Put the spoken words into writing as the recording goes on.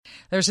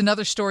There's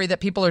another story that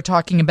people are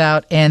talking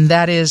about, and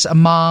that is a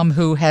mom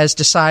who has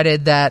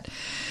decided that,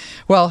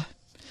 well,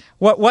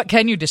 what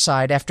can you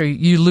decide after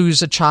you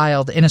lose a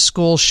child in a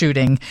school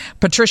shooting?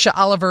 Patricia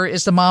Oliver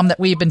is the mom that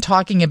we've been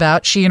talking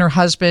about. She and her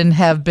husband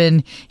have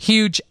been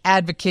huge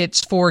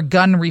advocates for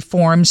gun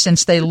reform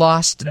since they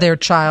lost their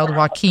child,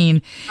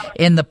 Joaquin,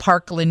 in the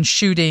Parkland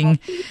shooting.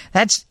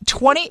 That's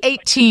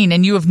 2018,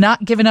 and you have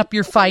not given up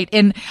your fight.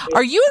 And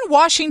are you in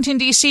Washington,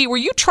 D.C.? Were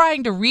you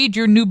trying to read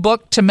your new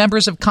book to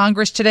members of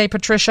Congress today,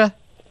 Patricia?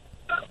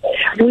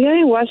 We are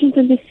in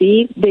Washington,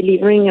 D.C.,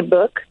 delivering a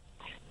book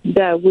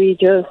that we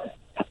just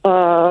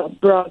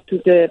brought to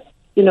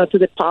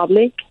the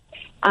public.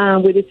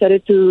 We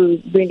decided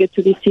to bring it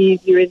to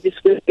DC during this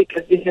week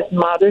because this is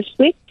Mother's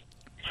Week.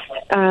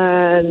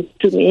 And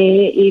to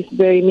me, it's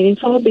very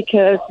meaningful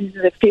because this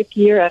is the 5th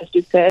year, as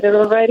you said it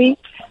already,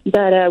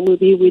 that I will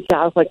be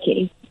without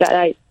Joaquin, that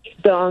I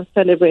don't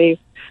celebrate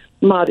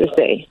Mother's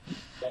Day.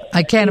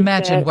 I can't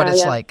imagine what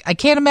it's like. I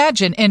can't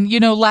imagine. And,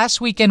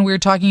 last weekend we were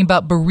talking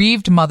about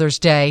Bereaved Mother's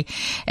Day,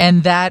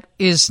 and that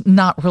is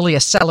not really a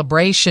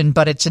celebration,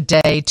 but it's a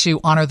day to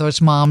honor those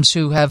moms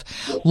who have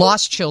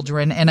lost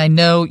children. And I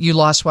know you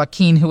lost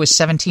Joaquin, who was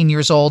 17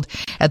 years old,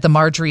 at the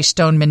Marjorie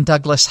Stoneman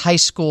Douglas High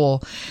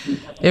School.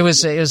 It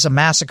was a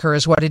massacre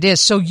is what it is.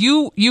 So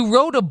you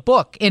wrote a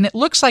book, and it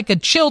looks like a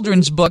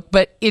children's book,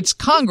 but it's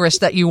Congress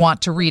that you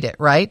want to read it,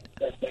 right?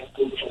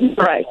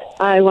 Right.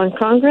 I want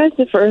Congress,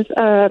 the first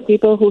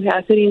people who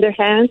has it in their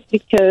hands,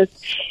 because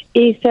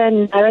it's a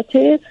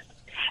narrative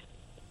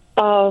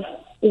of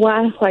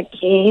what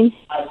Joaquin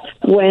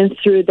went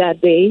through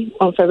that day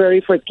on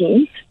February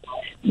 14th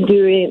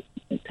during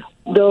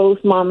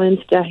those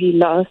moments that he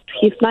lost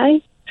his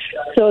life.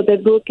 So the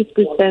book is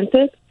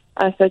presented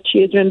as a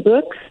children's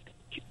book.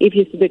 If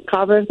you see the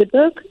cover of the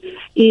book,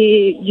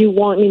 you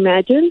won't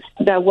imagine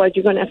that what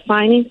you're going to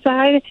find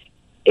inside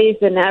is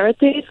the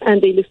narrative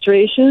and the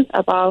illustrations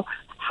about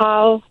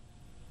how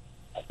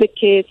the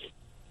kids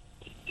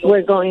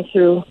were going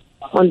through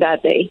on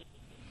that day.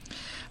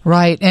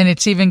 Right, and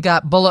it's even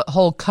got bullet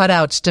hole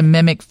cutouts to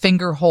mimic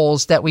finger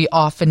holes that we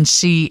often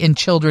see in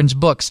children's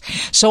books.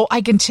 So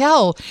I can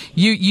tell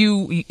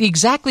you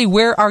exactly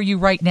where are you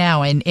right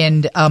now,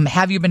 and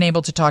have you been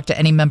able to talk to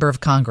any member of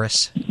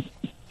Congress?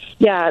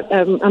 Yeah,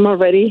 I'm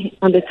already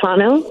on the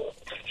tunnel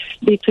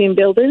between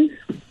buildings,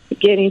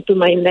 getting to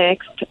my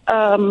next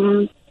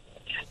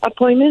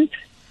appointment.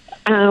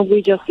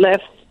 We just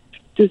left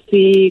to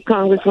see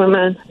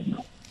Congresswoman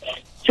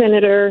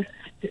Senator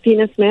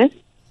Tina Smith,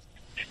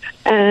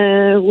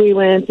 and we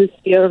went to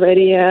see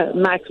already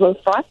Maxwell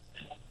Frost,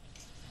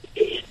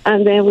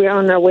 and then we're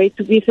on our way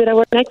to visit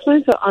our next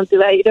one. So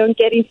until I don't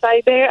get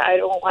inside there, I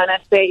don't want to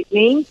say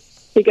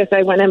names because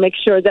I want to make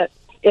sure that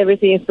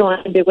everything is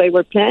going the way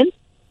we're planned.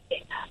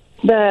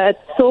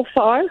 But so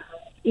far,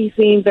 it's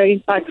been very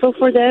impactful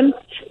for them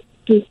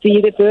to see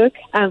the book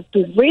and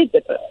to read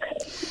the book.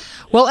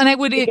 Well, and I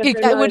would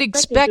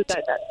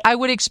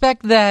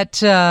expect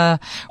that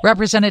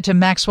Representative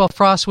Maxwell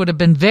Frost would have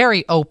been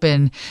very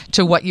open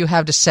to what you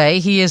have to say.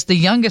 He is the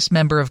youngest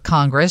member of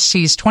Congress.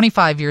 He's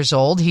 25 years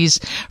old. He's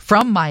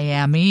from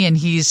Miami, and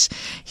he's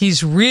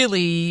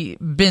really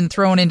been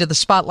thrown into the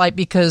spotlight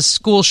because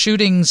school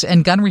shootings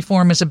and gun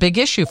reform is a big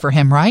issue for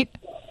him, right?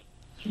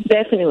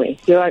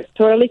 Definitely. You are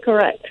totally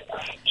correct.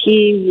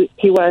 He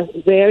was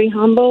very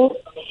humble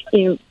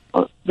in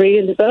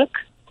reading the book.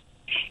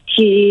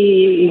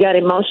 He got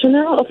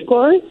emotional, of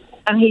course,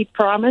 and he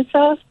promised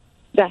us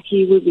that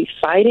he would be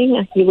fighting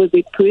and he would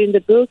be putting the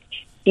book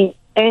in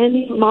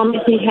any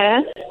moment he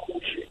has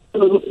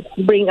to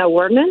bring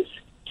awareness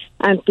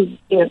and to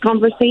bring a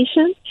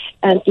conversation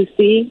and to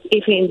see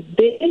if in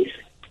this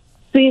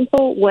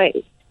simple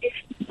way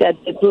that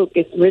the book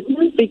is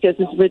written, because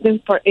it's written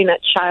in a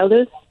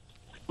childish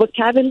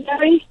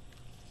vocabulary,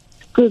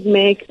 could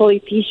make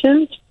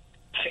politicians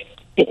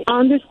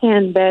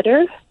understand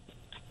better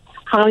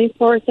how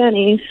important it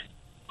is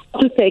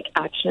to take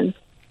action.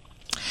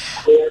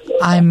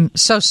 I'm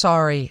so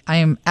sorry. I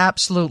am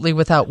absolutely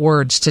without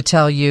words to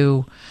tell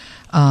you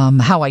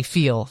how I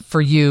feel for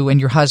you and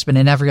your husband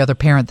and every other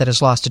parent that has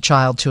lost a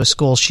child to a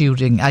school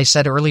shooting. I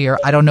said earlier,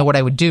 I don't know what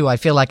I would do. I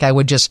feel like I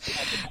would just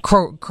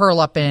curl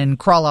up and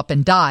crawl up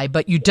and die,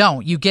 but you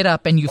don't. You get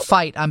up and you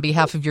fight on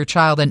behalf of your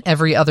child and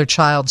every other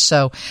child.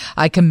 So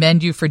I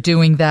commend you for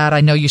doing that.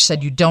 I know you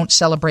said you don't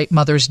celebrate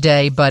Mother's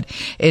Day, but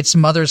it's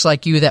mothers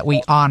like you that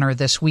we honor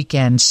this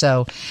weekend.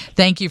 So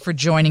thank you for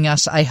joining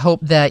us. I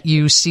hope that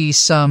you see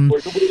some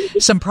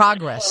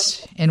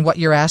progress in what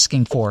you're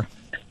asking for.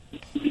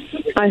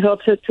 I hope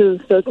so, too.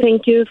 So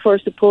thank you for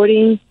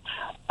supporting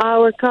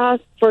our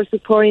cause, for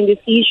supporting this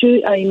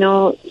issue. I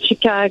know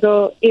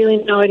Chicago,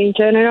 Illinois in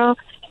general,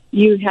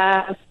 you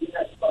have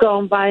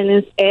gun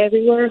violence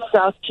everywhere.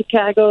 South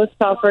Chicago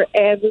suffer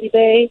every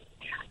day.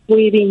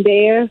 We've been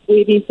there.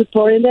 We've been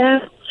supporting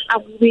them.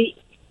 And we'll be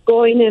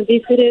going and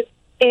visited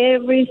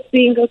every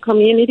single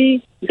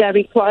community that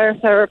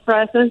requires our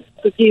presence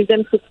to give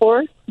them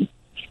support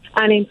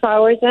and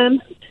empower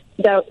them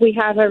that we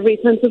have a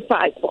reason to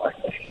fight for.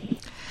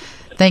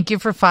 Thank you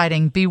for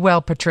fighting. Be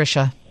well,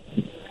 Patricia.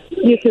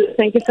 You too.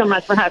 Thank you so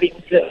much for having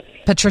me today.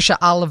 Patricia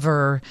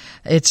Oliver.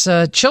 It's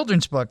a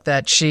children's book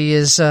that she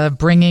is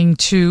bringing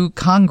to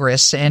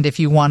Congress. And if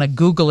you want to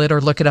Google it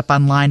or look it up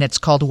online, it's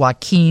called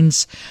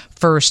Joaquin's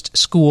First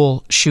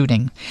School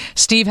Shooting.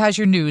 Steve has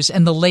your news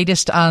and the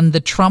latest on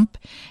the Trump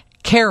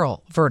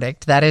Carroll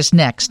verdict. That is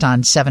next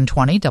on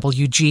 720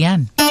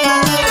 WGN.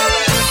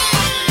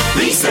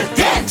 Lisa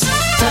Dent,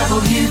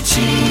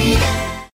 WGN.